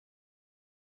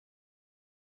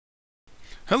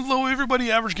Hello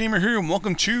everybody, Average Gamer here, and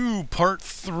welcome to part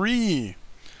 3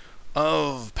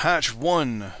 of patch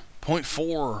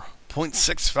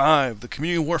 1.4.65, the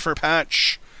Community Warfare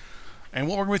patch. And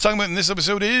what we're going to be talking about in this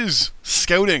episode is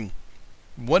scouting.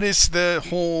 What is the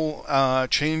whole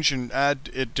change and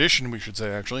addition, we should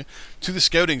say actually, to the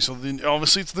scouting? So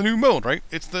obviously it's the new mode, right?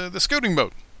 It's the scouting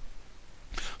mode.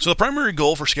 So the primary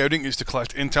goal for scouting is to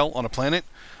collect intel on a planet.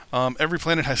 Every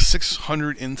planet has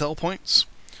 600 intel points.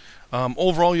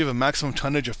 Overall, you have a maximum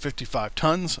tonnage of 55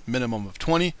 tons, minimum of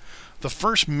 20. The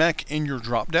first mech in your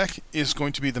drop deck is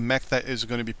going to be the mech that is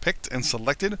going to be picked and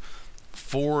selected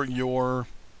for your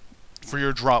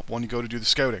drop when you go to do the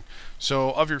scouting.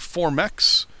 So, of your 4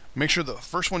 mechs, make sure the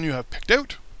first one you have picked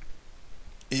out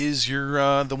is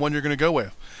your the one you're going to go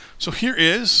with. So here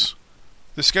is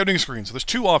the scouting screen. So there's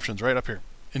 2 options right up here: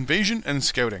 invasion and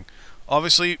scouting.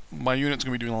 Obviously, my unit's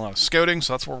going to be doing a lot of scouting,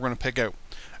 so that's what we're going to pick out.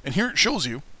 And here it shows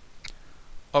you,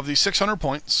 of these 600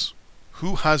 points,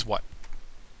 who has what.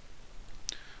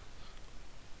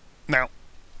 Now,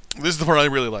 this is the part I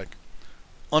really like.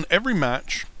 On every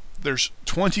match, there's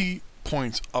 20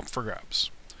 points up for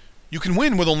grabs. You can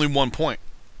win with only 1 point,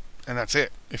 and that's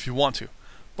it, if you want to.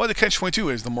 But the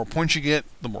catch-22 is, the more points you get,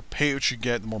 the more payouts you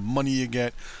get, the more money you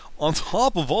get. On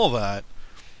top of all that,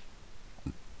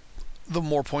 the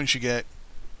more points you get,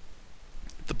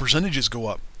 the percentages go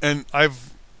up. And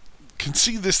can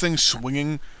see this thing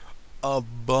swinging a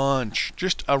bunch,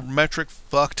 just a metric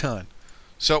fuck ton.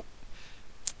 So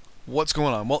what's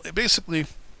going on? Well, basically,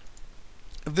 if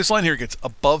this line here gets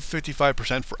above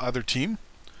 55% for either team,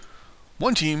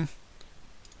 one team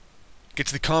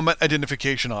gets the combat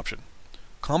identification option.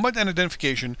 Combat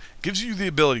identification gives you the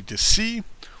ability to see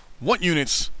what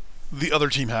units the other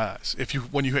team has.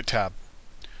 When you hit tab,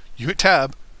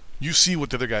 you see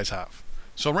what the other guys have.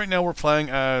 So right now we're playing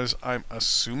as, I'm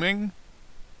assuming,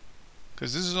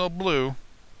 because this is all blue,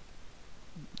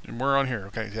 and we're on here.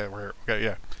 Okay, yeah, we're here. Okay,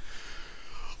 yeah.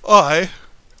 I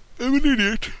am an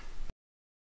idiot.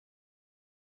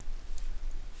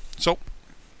 So,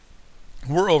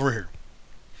 we're over here.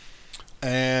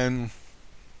 And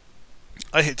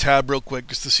I hit tab real quick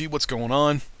just to see what's going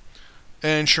on.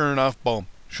 And sure enough, boom.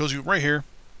 Shows you right here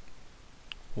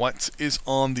what is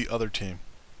on the other team.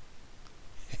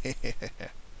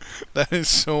 That is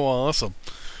so awesome.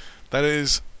 That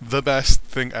is the best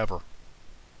thing ever.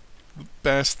 The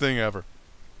best thing ever.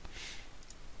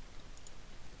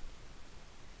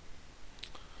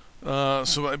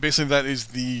 So basically that is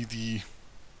the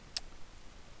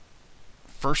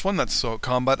first one. That's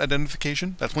combat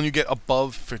identification. That's when you get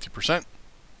above 50%.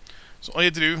 So all you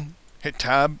have to do, hit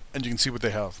tab, and you can see what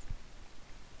they have.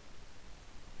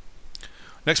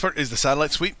 Next part is the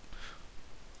satellite sweep.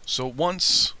 So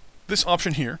once this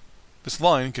option here, this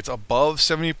line, gets above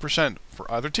 70% for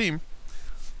either team,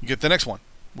 you get the next one,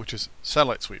 which is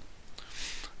satellite sweep.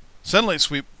 Satellite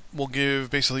sweep will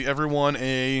give basically everyone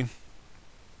it's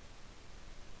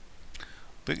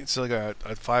like a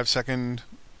 5-second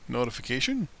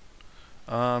notification.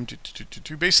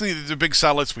 Basically, it's a big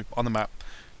satellite sweep on the map,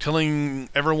 telling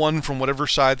everyone from whatever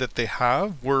side that they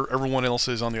have where everyone else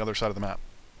is on the other side of the map.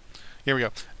 Here we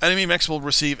go. Enemy mechs will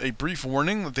receive a brief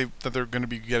warning that they're going to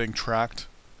be getting tracked,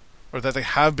 or that they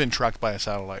have been tracked by a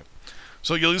satellite.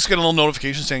 So you'll just get a little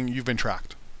notification saying you've been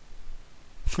tracked.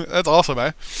 That's awesome,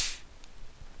 eh?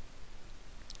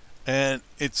 And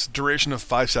it's duration of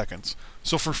 5 seconds.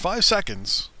 So for 5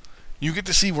 seconds, you get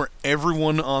to see where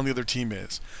everyone on the other team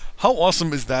is. How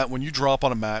awesome is that when you drop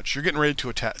on a match, you're getting ready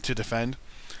to defend,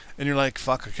 and you're like,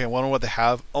 fuck, okay, I wonder what they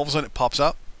have. All of a sudden it pops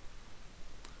up.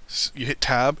 You hit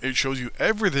tab, it shows you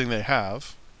everything they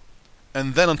have,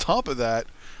 and then on top of that,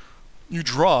 you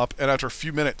drop, and after a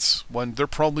few minutes, when they're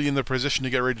probably in the position to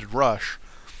get ready to rush,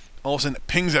 all of a sudden it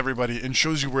pings everybody and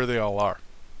shows you where they all are.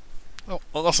 How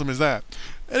awesome is that?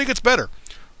 And it gets better.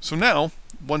 So now,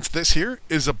 once this here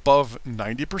is above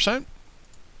 90%,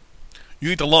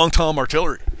 you get the long-tom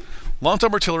artillery.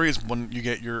 Long-tom artillery is when you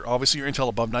get obviously your intel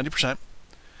above 90%,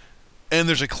 and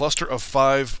there's a cluster of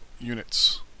 5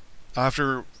 units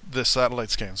after the satellite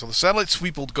scan. So the satellite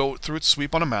sweep will go through its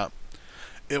sweep on a map.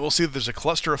 It will see that there's a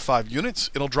cluster of 5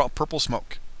 units. It'll drop purple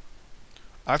smoke.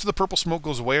 After the purple smoke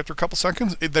goes away after a couple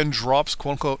seconds, it then drops,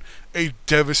 quote-unquote, a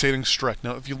devastating strike.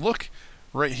 Now, if you look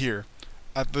right here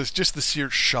at just the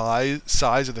sheer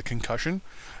size of the concussion,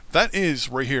 that is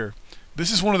right here.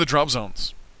 This is one of the drop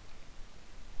zones.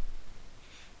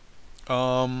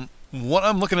 What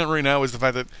I'm looking at right now is the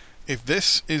fact that if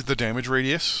this is the damage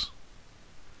radius,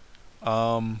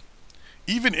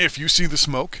 even if you see the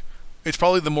smoke, it's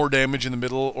probably the more damage in the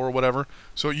middle or whatever.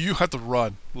 So you have to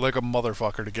run like a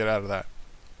motherfucker to get out of that.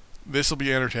 This will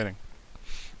be entertaining.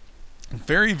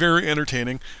 Very, very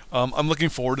entertaining. I'm looking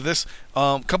forward to this.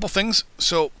 Couple things.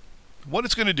 So, what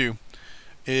it's going to do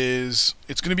is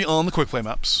it's going to be on the quick play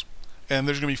maps, and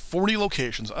there's going to be 40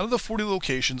 locations. Out of the 40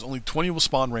 locations, only 20 will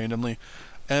spawn randomly,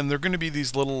 and they're going to be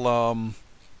these little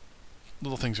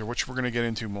things here, which we're going to get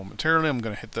into momentarily. I'm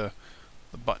going to hit the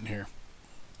button here.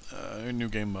 New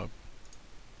game mode.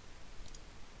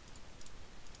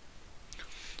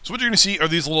 So what you're going to see are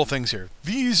these little things here.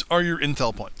 These are your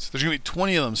intel points. There's going to be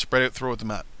 20 of them spread out throughout the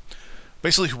map.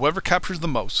 Basically, whoever captures the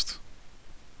most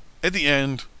at the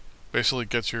end basically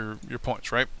gets your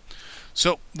points, right?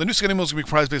 So the new scouting mode is going to be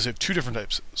comprised basically of two different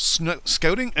types: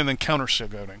 scouting and then counter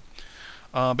scouting.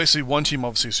 Basically, one team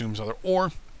obviously assumes other,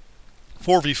 or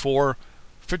 4v4,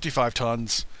 55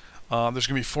 tons. There's going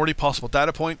to be 40 possible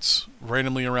data points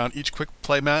randomly around each quick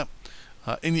play map.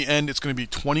 In the end, it's going to be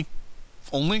 20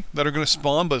 only that are going to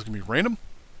spawn, but it's going to be random.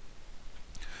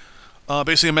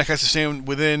 Basically, a mech has to stand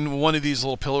within one of these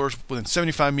little pillars within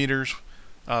 75 meters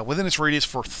within its radius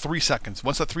for 3 seconds.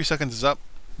 Once that 3 seconds is up,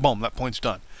 boom, that point's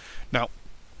done. Now,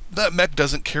 that mech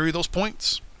doesn't carry those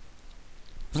points.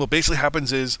 What basically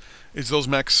happens is those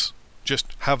mechs just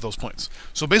have those points.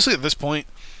 So basically at this point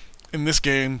in this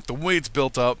game, the way it's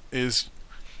built up is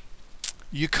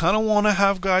you kind of want to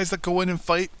have guys that go in and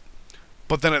fight,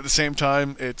 but then at the same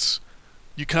time,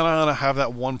 you kind of want to have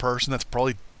that one person that's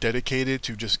probably dedicated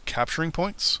to just capturing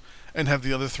points and have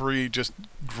the other three just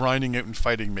grinding out and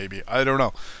fighting, maybe. I don't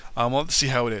know. We'll have to see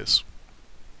how it is.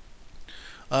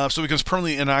 So it becomes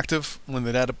permanently inactive when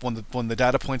the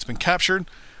data point's been captured.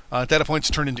 Data points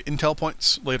turn into intel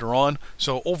points later on.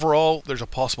 So overall, there's a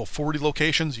possible 40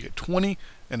 locations. You get 20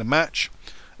 in a match,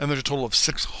 and there's a total of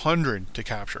 600 to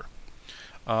capture.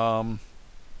 When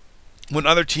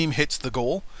other team hits the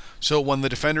goal, so when the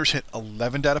defenders hit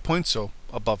 11 data points, so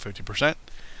above 50%,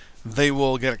 they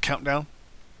will get a countdown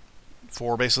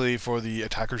for the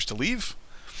attackers to leave.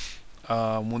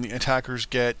 When the attackers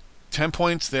get 10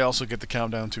 points, they also get the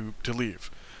countdown to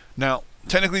leave. Now,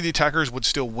 technically the attackers would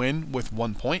still win with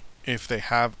 1 point if they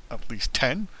have at least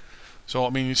 10. So, I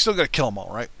mean, you still got to kill them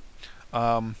all, right?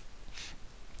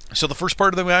 So the first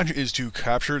part of the match is to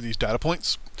capture these data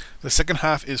points. The second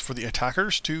half is for the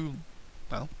attackers to,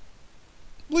 well,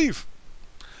 leave.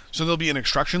 So there'll be an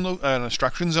extraction zone and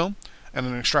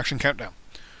an extraction countdown.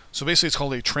 So basically it's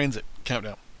called a transit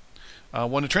countdown.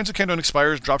 When the transit countdown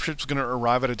expires, dropship's going to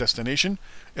arrive at a destination.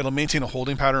 It'll maintain a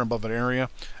holding pattern above an area,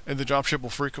 and the dropship will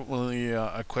frequently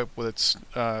equip with its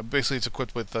it's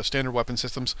equipped with standard weapon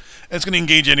systems, and it's going to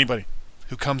engage anybody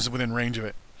who comes within range of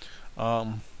it.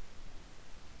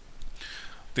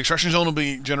 The extraction zone will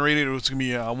be generated. It's going to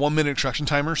be a 1-minute extraction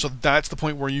timer, so that's the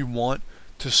point where you want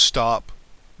to stop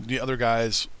the other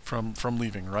guys from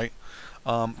leaving, right?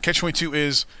 Catch-22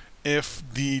 is if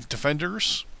the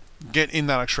defenders get in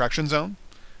that extraction zone,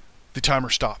 the timer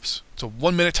stops. It's a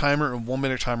 1-minute timer and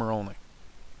 1-minute timer only.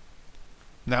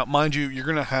 Now, mind you, you're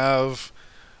going to have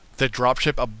the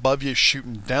dropship above you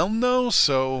shooting down, though,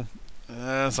 so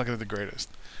it's not going to be the greatest.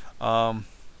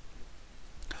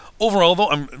 Overall, though,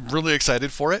 I'm really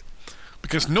excited for it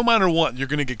because no matter what, you're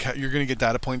going to get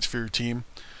data points for your team.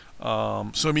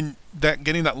 So I mean,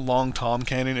 getting that long tom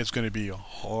cannon is going to be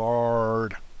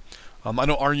hard. I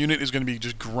know our unit is going to be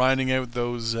just grinding out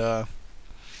those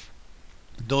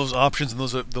options and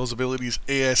those abilities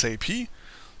ASAP.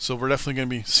 So we're definitely going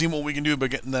to be seeing what we can do by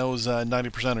getting those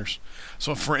 90%ers.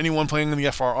 So for anyone playing in the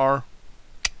FRR,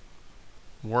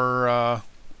 we're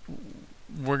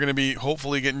going to be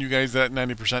hopefully getting you guys that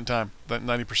 90% time, that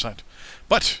 90%.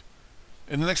 But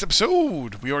in the next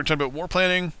episode, we already talked about war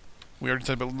planning. We already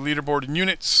talked about leaderboard and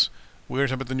units. We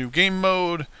already talked about the new game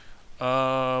mode. We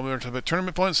already talked about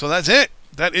tournament points. So that's it.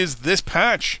 That is this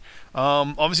patch.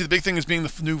 Obviously, the big thing is being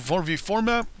the new 4v4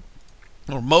 map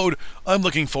or mode. I'm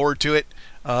looking forward to it.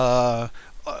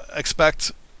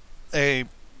 Expect a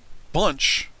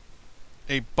bunch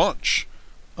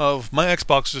of my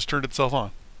Xbox just turned itself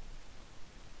on.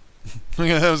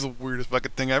 That was the weirdest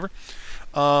fucking thing ever.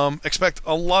 Expect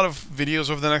a lot of videos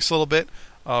over the next little bit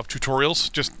of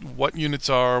tutorials, just what units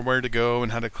are, where to go,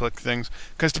 and how to click things.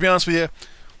 Because to be honest with you,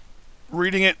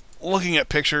 reading it, looking at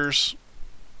pictures,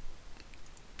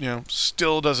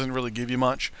 still doesn't really give you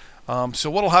much.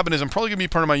 So what'll happen is I'm probably gonna be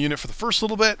part of my unit for the first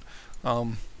little bit,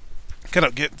 kind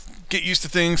of get used to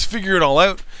things, figure it all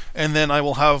out, and then I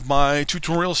will have my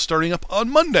tutorials starting up on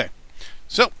Monday.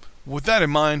 So with that in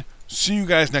mind, see you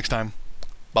guys next time.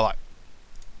 Bye bye.